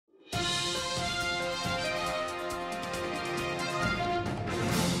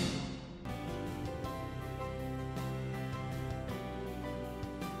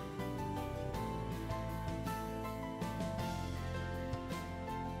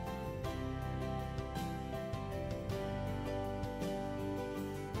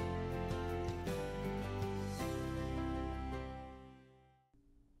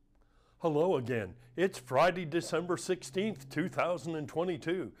Hello again. It's Friday, December 16th,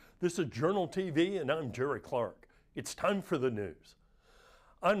 2022. This is Journal TV and I'm Jerry Clark. It's time for the news.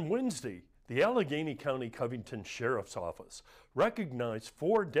 On Wednesday, the Alleghany County Covington Sheriff's Office recognized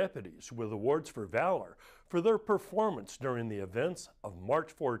 4 deputies with awards for Valor for their performance during the events of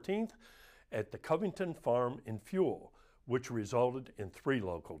March 14th at the Covington Farm and Fuel, which resulted in 3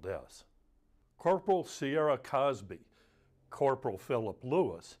 local deaths. Corporal Sierra Cosby, Corporal Philip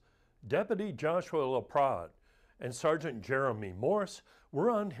Lewis, Deputy Joshua LaPrade, and Sergeant Jeremy Morse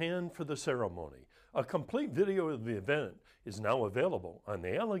were on hand for the ceremony. A complete video of the event is now available on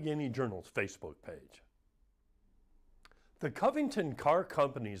the Alleghany Journal's Facebook page. The Covington Car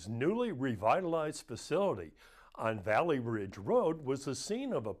Company's newly revitalized facility on Valley Ridge Road was the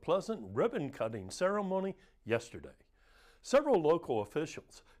scene of a pleasant ribbon-cutting ceremony yesterday. Several local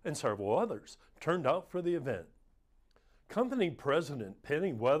officials and several others turned out for the event. Company President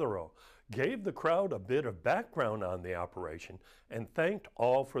Penny Wetherill gave the crowd a bit of background on the operation and thanked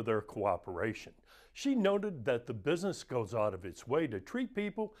all for their cooperation. She noted that the business goes out of its way to treat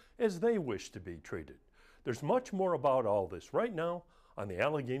people as they wish to be treated. There's much more about all this right now on the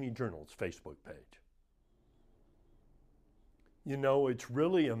Alleghany Journal's Facebook page. You know, it's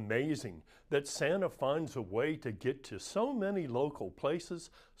really amazing that Santa finds a way to get to so many local places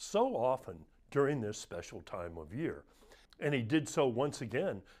so often during this special time of year. And he did so once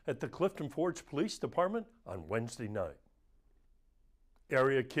again at the Clifton Forge Police Department on Wednesday night.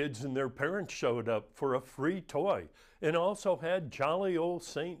 Area kids and their parents showed up for a free toy and also had jolly old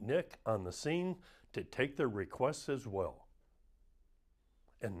St. Nick on the scene to take their requests as well.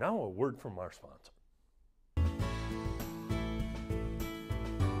 And now a word from our sponsor.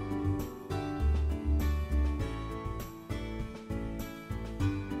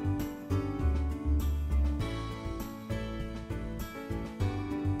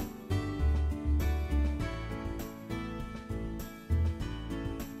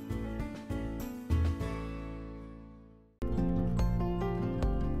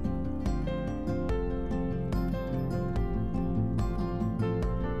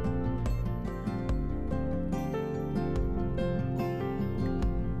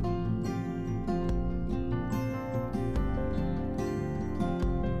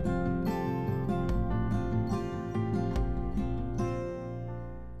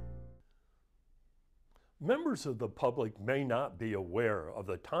 Members of the public may not be aware of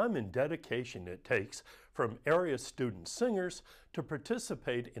the time and dedication it takes from area student singers to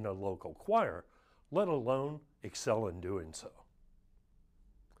participate in a local choir, let alone excel in doing so.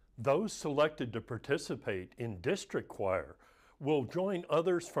 Those selected to participate in district choir will join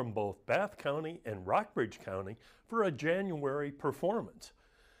others from both Bath County and Rockbridge County for a January performance.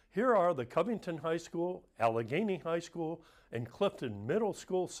 Here are the Covington High School, Alleghany High School, and Clifton Middle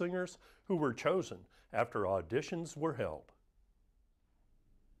School singers who were chosen after auditions were held.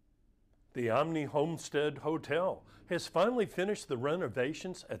 The Omni Homestead Hotel has finally finished the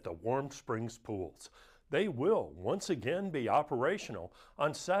renovations at the Warm Springs pools. They will once again be operational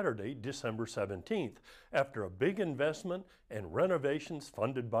on Saturday, December 17th, after a big investment and renovations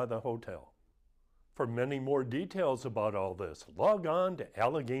funded by the hotel. For many more details about all this, log on to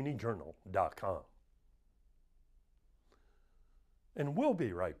AlleganyJournal.com. And we'll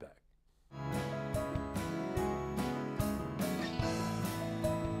be right back.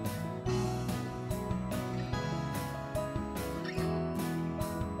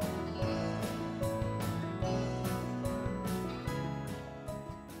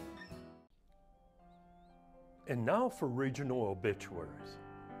 And now for regional obituaries.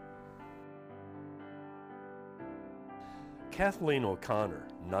 Kathleen O'Connor,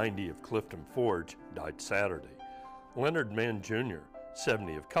 90 of Clifton Forge, died Saturday. Leonard Mann Jr.,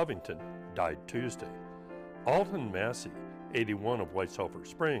 70 of Covington, died Tuesday. Alton Massey, 81 of White Sulphur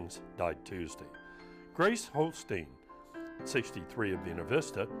Springs, died Tuesday. Grace Holstein, 63 of Buena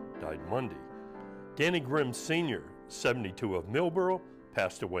Vista, died Monday. Danny Grimm Sr., 72 of Millboro,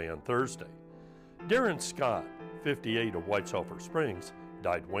 passed away on Thursday. Darren Scott, 58 of White Sulphur Springs,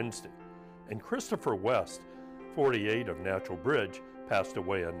 died Wednesday. And Christopher West, 48 of Natural Bridge, passed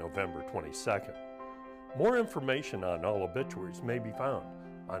away on November 22nd. More information on all obituaries may be found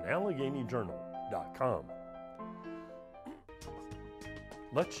on AlleganyJournal.com.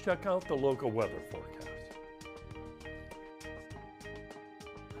 Let's check out the local weather forecast.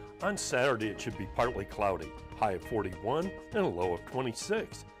 On Saturday, it should be partly cloudy, high of 41 and a low of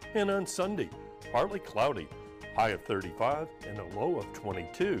 26. And on Sunday, partly cloudy, high of 35 and a low of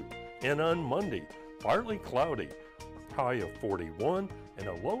 22. And on Monday, partly cloudy, high of 41 and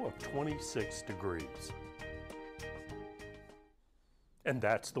a low of 26 degrees. And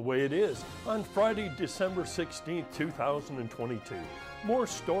that's the way it is on Friday, December 16th, 2022. More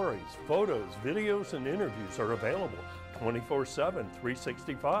stories, photos, videos, and interviews are available 24/7,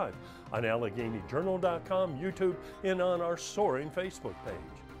 365 on AlleghenyJournal.com, YouTube, and on our soaring Facebook page.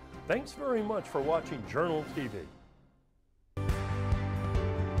 Thanks very much for watching Journal TV.